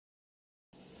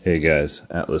Hey guys,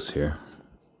 Atlas here.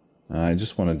 I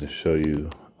just wanted to show you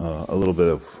a little bit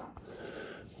of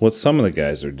what some of the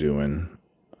guys are doing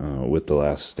with The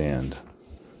Last Stand.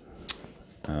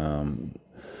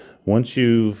 Once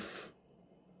you've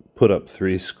put up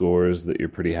 3 scores that you're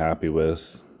pretty happy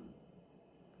with,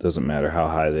 doesn't matter how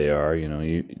high they are,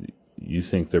 you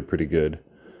think they're pretty good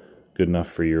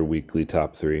enough for your weekly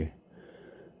top 3.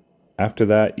 After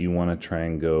that, you want to try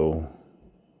and go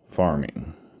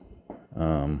farming.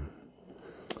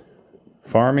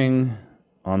 Farming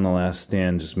on The Last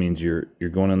Stand just means you're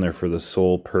going in there for the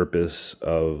sole purpose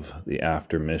of the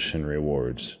after mission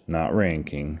rewards, not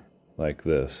ranking like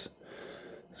this.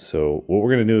 So what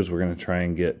we're going to do is we're going to try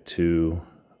and get to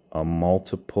a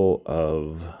multiple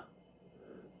of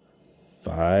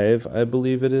 5, I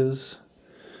believe it is.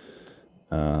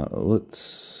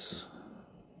 Let's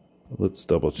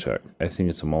double check. I think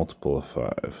it's a multiple of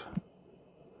 5.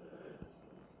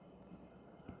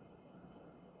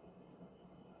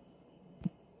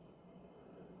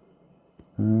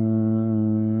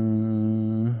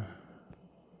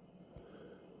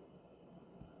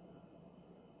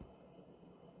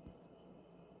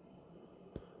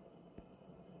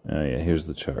 Oh yeah, here's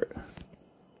the chart.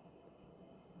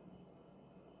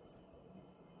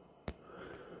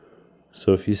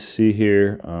 So if you see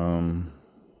here,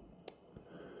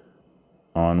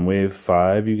 on wave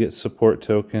 5 you get support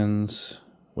tokens,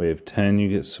 wave 10 you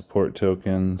get support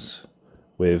tokens,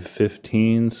 wave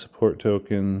 15 support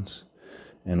tokens,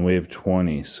 and wave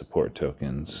 20 support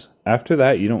tokens. After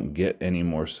that, you don't get any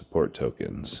more support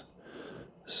tokens.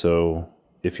 So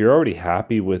if you're already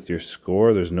happy with your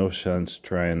score, there's no sense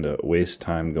trying to waste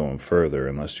time going further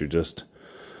unless you're just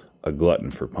a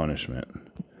glutton for punishment.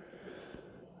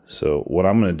 So what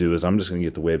I'm going to do is I'm just going to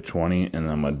get the wave 20 and then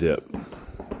I'm going to dip.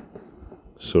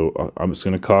 So it's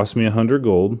going to cost me 100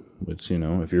 gold, which,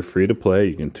 if you're free to play,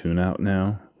 you can tune out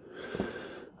now.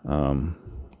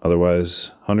 Otherwise,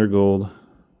 100 gold.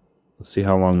 Let's see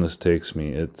how long this takes me.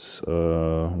 It's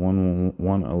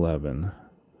 111.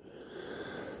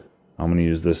 I'm going to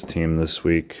use this team this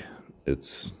week.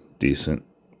 It's decent.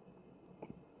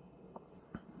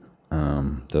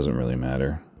 Doesn't really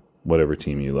matter. Whatever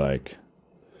team you like.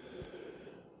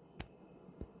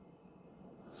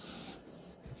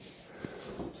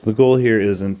 So the goal here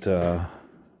isn't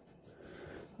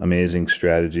amazing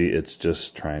strategy. It's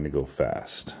just trying to go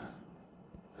fast.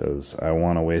 Because I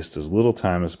want to waste as little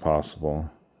time as possible.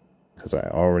 Because I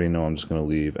already know I'm just going to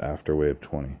leave after wave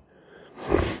 20.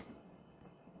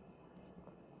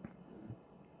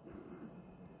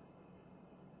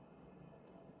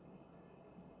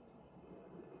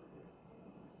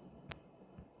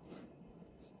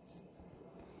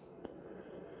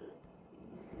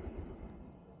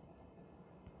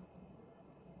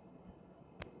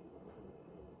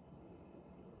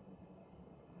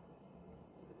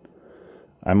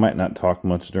 I might not talk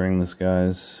much during this,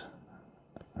 guys.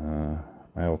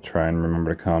 I'll try and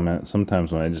remember to comment.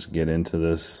 Sometimes when I just get into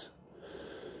this,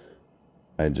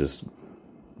 I just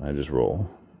roll.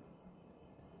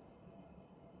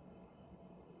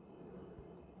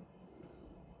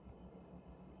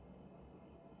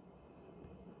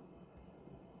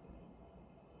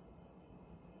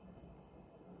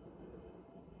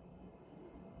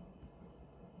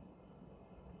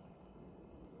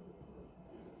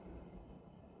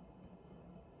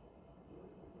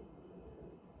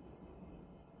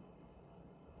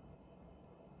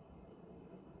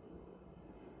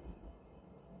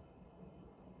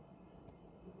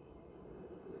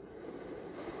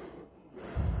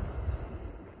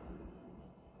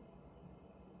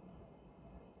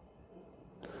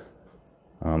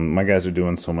 My guys are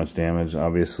doing so much damage,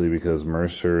 obviously, because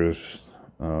Mercer is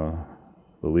the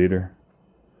leader.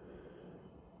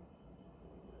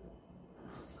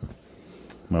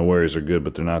 My warriors are good,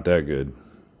 but they're not that good.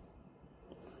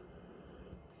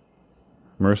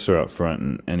 Mercer up front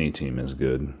in any team is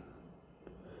good.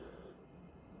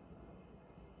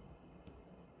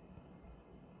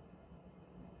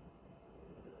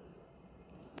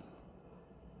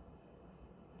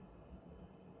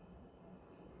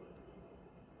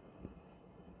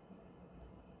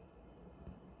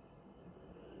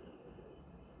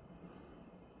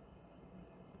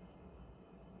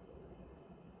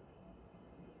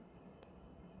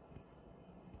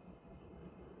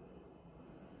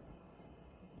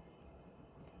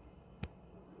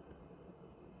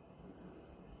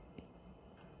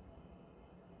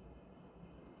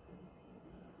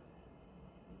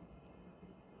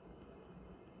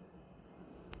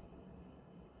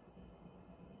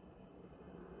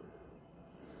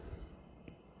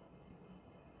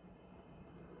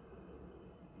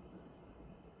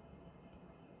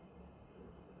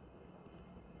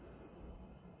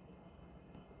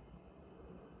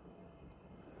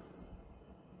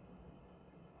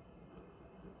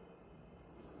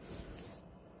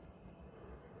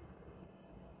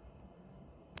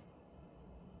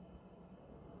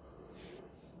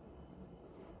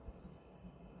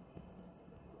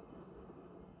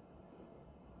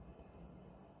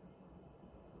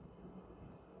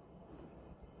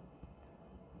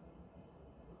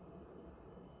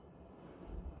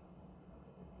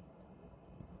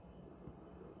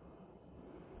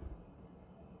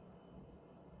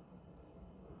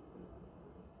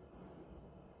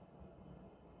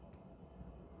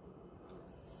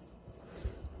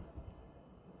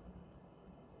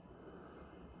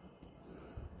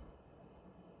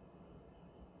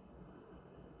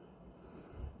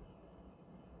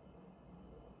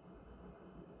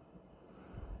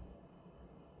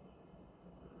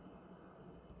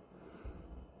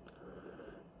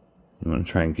 I'm going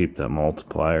to try and keep that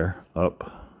multiplier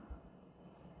up.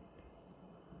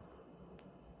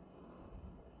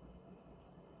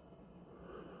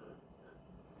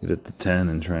 Get it to 10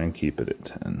 and try and keep it at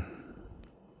 10.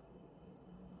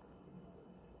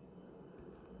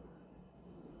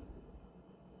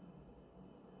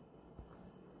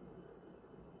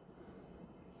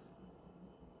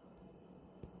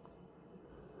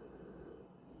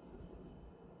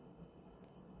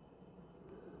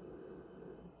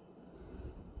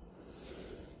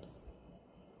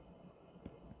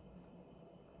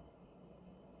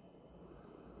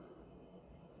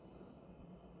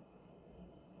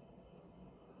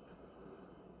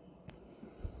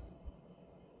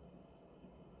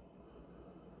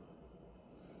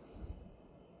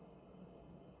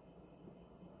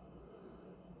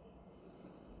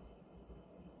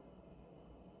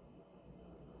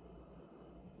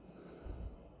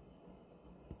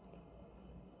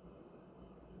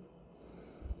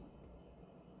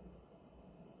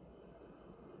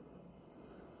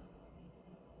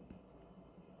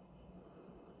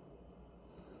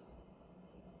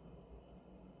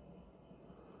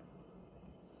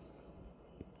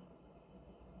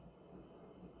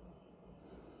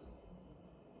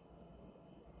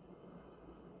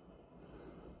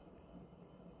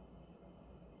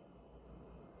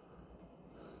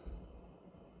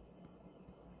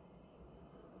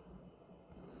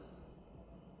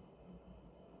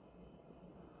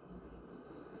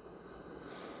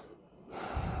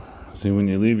 See, when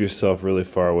you leave yourself really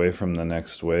far away from the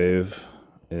next wave,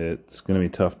 it's going to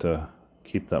be tough to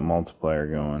keep that multiplier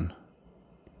going.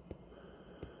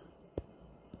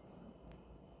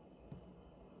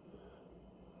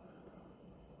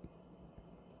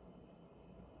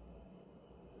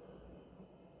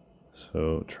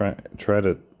 So try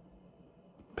to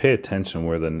pay attention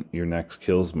where your next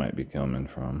kills might be coming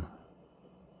from.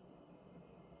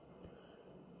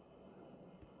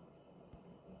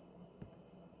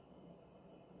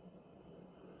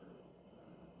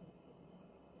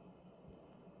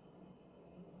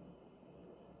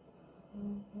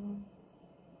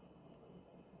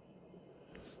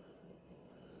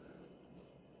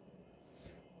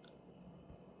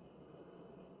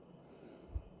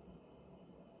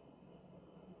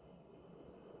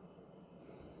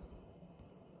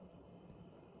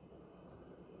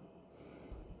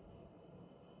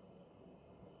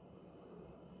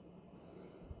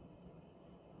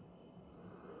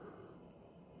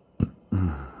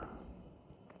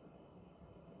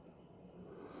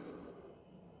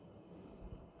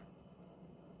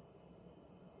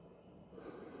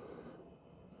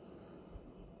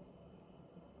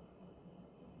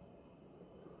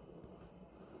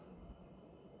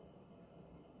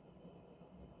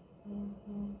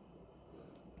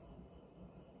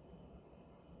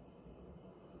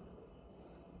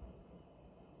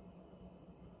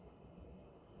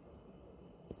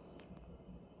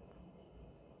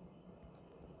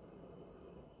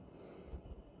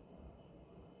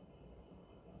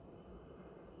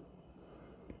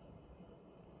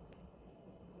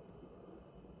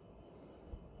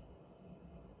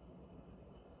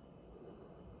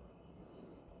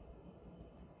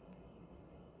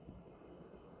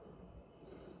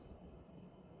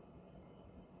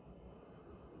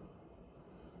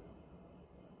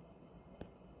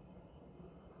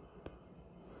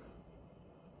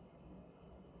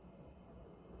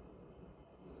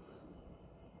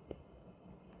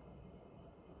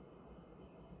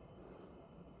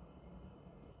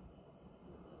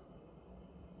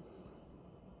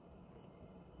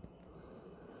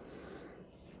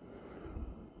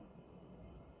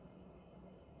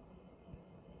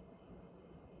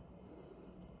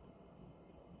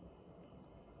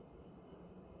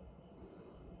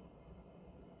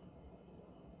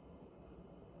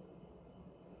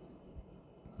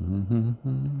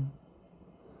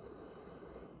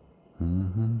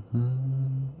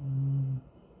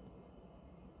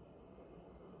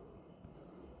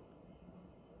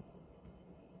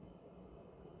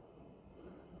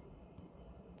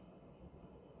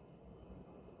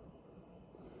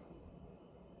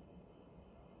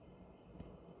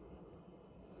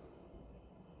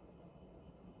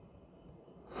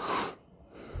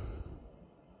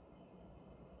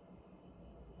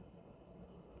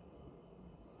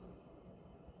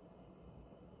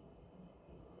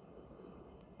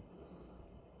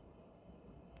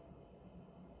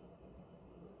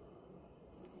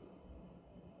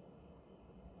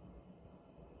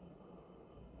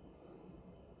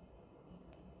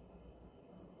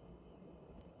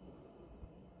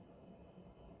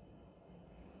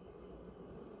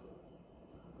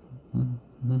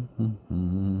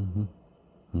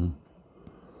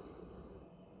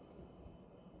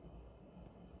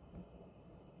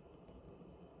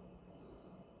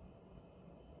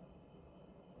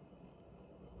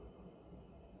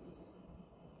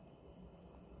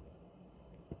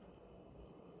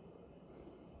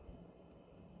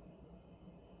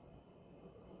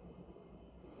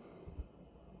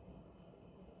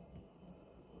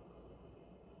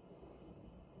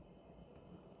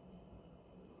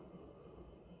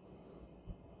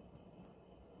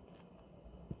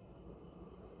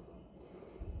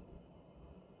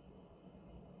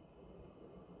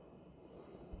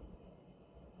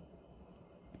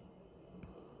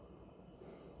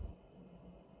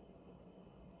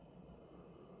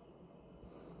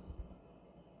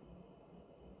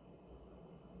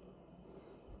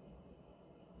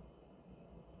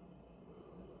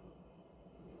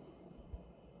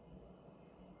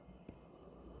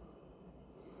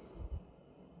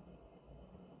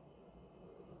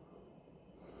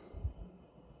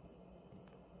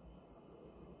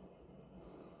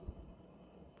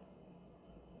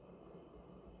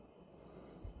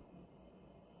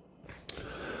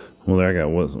 Well, that guy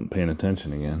wasn't paying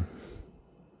attention again.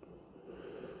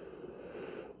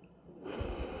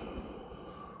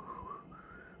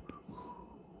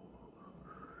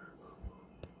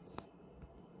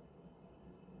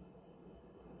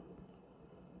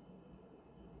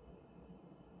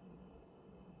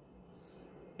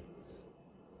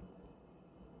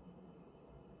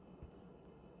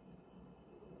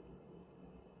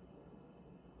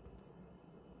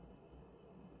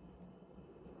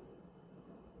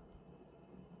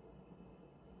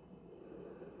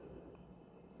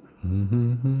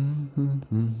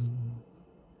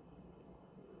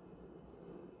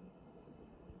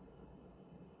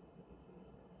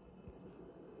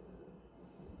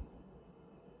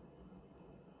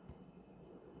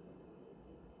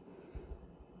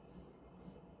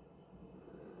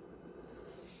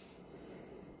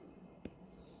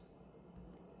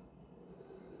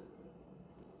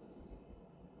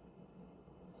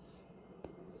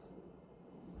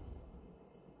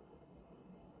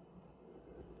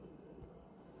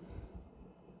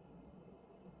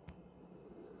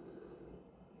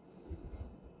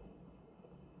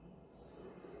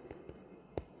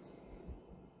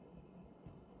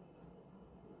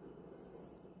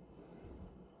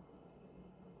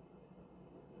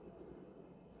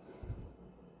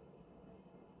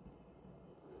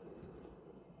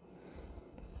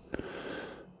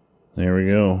 There we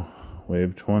go.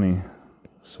 Wave 20.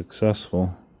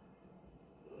 Successful.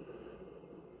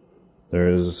 There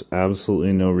is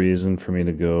absolutely no reason for me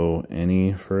to go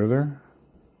any further.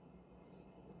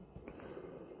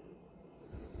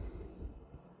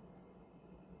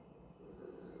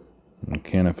 I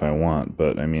can if I want,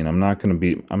 but I mean, I'm not gonna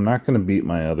beat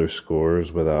my other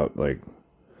scores without like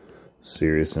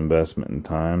serious investment in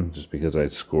time, just because I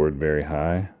scored very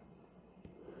high.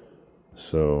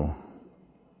 So,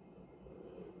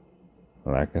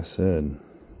 like I said,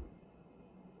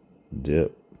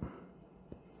 dip.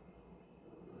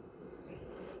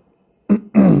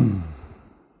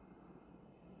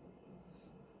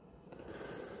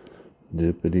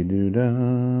 Dippity doo da,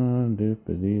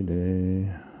 dippity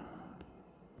day.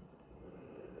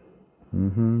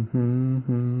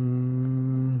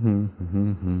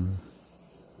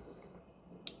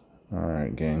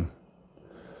 Alright, gang.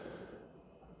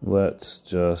 Let's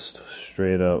just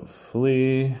straight up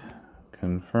flee.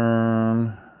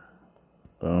 Confirm.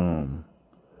 Boom.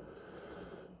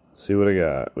 Let's see what I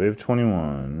got. Wave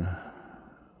 21.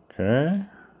 Okay.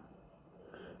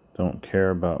 Don't care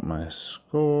about my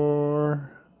score.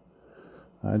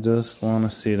 I just want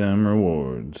to see them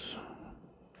rewards.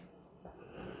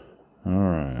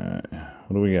 Alright.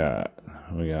 What do we got?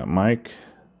 We got Mike.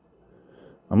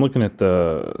 I'm looking at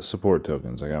the support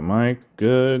tokens. I got Mike,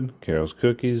 good. Carol's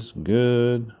Cookies,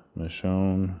 good.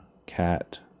 Michonne,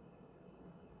 Cat,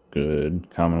 good.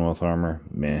 Commonwealth Armor,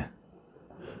 meh.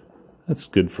 That's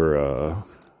good for,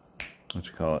 what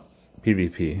you call it?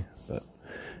 PvP. But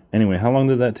anyway, how long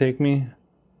did that take me?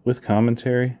 With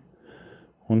commentary?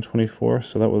 124,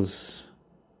 so that was,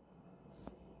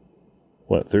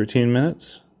 what, 13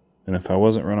 minutes? And if I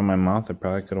wasn't running my mouth, I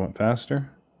probably could have went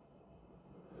faster.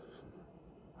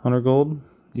 100 gold.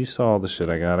 You saw all the shit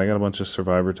I got. I got a bunch of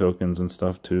survivor tokens and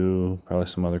stuff too. Probably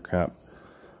some other crap.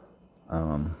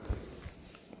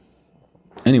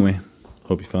 Anyway,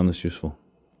 hope you found this useful.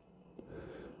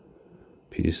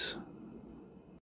 Peace.